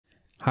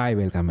Hi,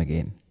 welcome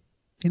again.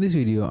 In this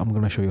video, I'm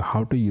going to show you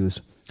how to use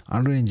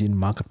Unreal Engine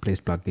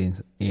Marketplace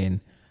plugins in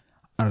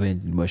Unreal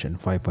Engine version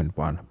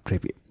 5.1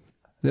 preview.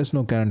 There's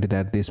no guarantee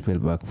that this will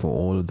work for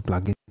all the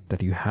plugins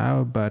that you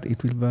have, but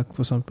it will work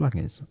for some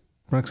plugins.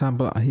 For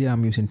example, here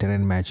I'm using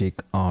Terrain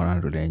Magic on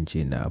Unreal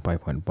Engine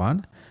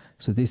 5.1.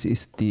 So this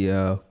is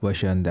the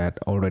version that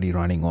already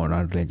running on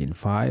Unreal Engine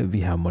 5. We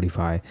have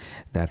modified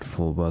that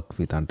for work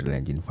with Unreal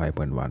Engine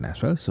 5.1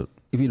 as well. So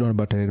if you don't know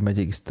about Terrain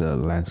Magic, it's the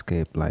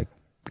landscape like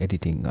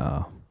editing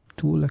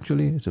tool.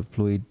 Actually, it's a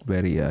fluid,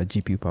 very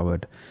GPU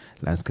powered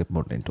landscape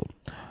modeling tool.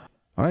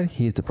 All right,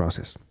 here's the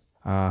process.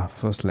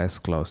 First, let's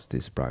close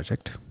this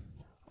project.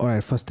 All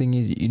right, first thing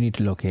is you need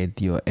to locate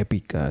your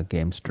Epic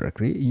Games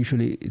directory.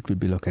 Usually it will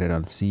be located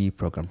on C,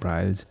 Program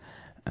Files,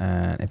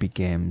 and Epic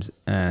Games,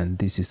 and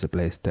this is the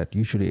place that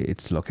usually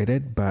it's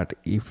located. But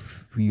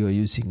if you are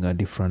using a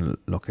different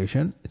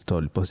location, it's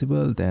totally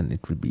possible, then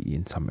it will be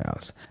in somewhere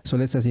else. So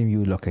let's assume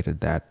you located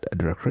that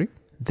directory.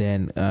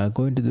 Then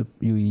go into the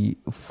UE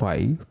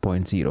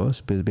 5.0.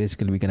 So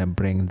basically we're gonna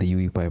bring the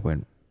UE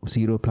 5.0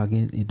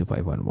 plugin into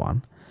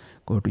 5.1.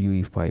 Go to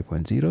UE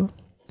 5.0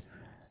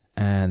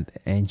 and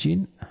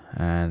engine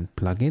and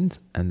plugins,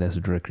 and there's a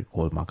directory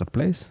called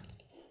Marketplace.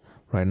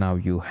 Right now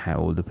you have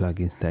all the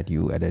plugins that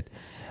you added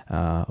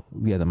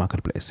via the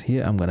Marketplace.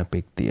 Here I'm gonna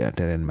pick the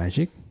Terrain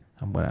Magic.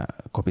 I'm gonna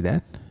copy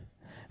that,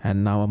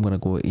 and now I'm gonna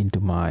go into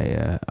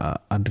my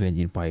Unreal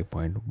Engine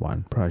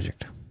 5.1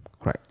 project.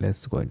 Right,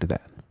 let's go into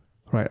that.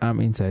 Right,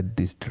 I'm inside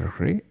this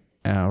directory.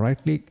 Right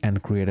click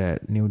and create a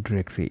new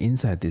directory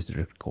inside this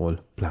directory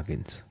called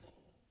plugins.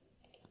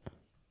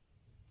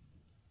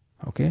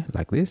 Okay,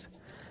 like this,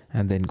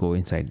 and then go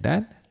inside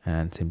that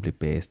and simply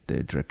paste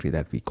the directory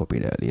that we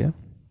copied earlier.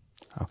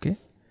 Okay,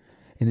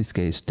 in this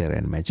case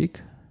Terrain Magic.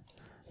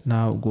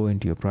 Now go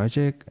into your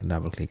project,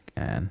 double click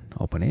and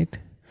open it.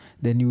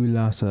 Then you will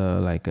ask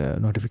like a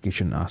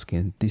notification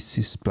asking this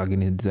is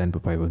plugin is designed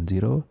for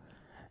 5.0.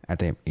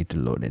 Attempt it to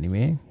load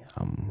anyway.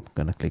 I'm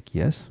gonna click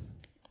yes,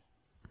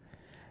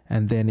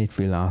 and then it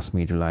will ask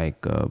me to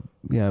like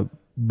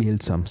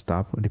build some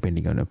stuff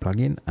depending on the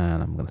plugin,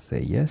 and I'm gonna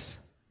say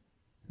yes.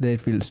 Then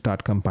it will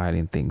start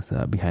compiling things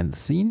behind the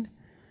scene.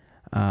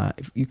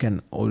 If you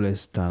can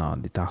always turn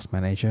on the task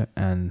manager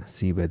and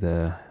see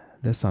whether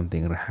there's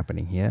something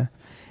happening here.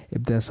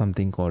 If there's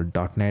something called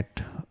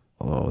 .NET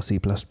or C++,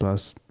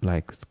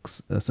 like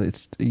so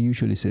it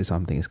usually says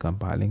something is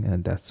compiling,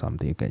 and that's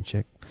something you can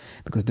check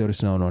because there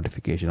is no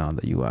notification on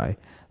the UI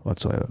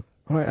whatsoever.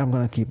 All right, I'm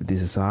gonna keep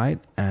this aside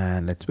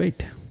and let's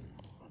wait.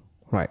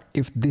 Right,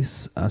 if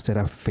this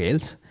setup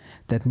fails,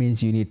 that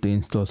means you need to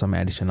install some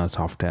additional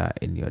software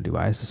in your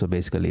device. So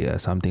basically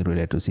something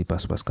related to C++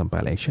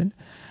 compilation.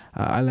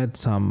 I'll add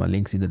some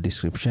links in the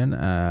description.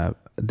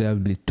 There will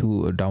be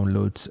 2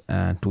 downloads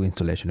and 2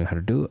 installation you have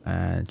to do,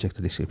 and check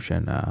the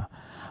description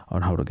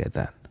on how to get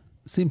that.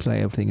 Seems like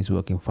everything is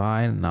working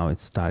fine. Now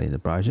it's starting the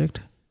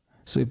project.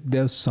 So if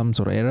there's some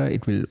sort of error,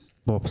 it will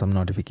pop some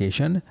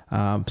notification.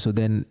 So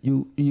then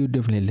you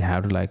definitely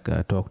have to like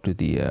talk to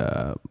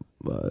the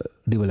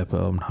developer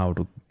on how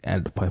to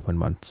add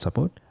 5.1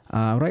 support.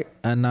 Right,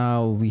 and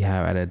now we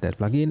have added that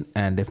plugin,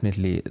 and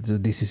definitely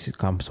this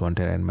comes on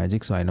Terrain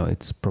Magic, so I know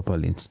it's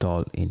properly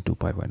installed into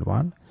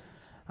 5.1.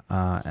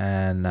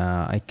 And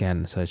I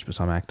can search for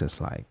some actors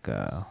like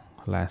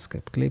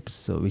landscape clips,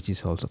 so which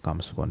is also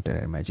comes from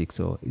Terrain Magic,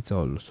 so it's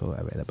also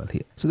available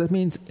here. So that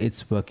means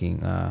it's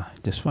working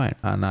just fine,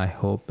 and I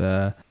hope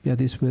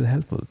this will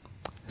helpful.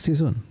 See you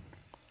soon.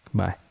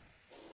 Bye.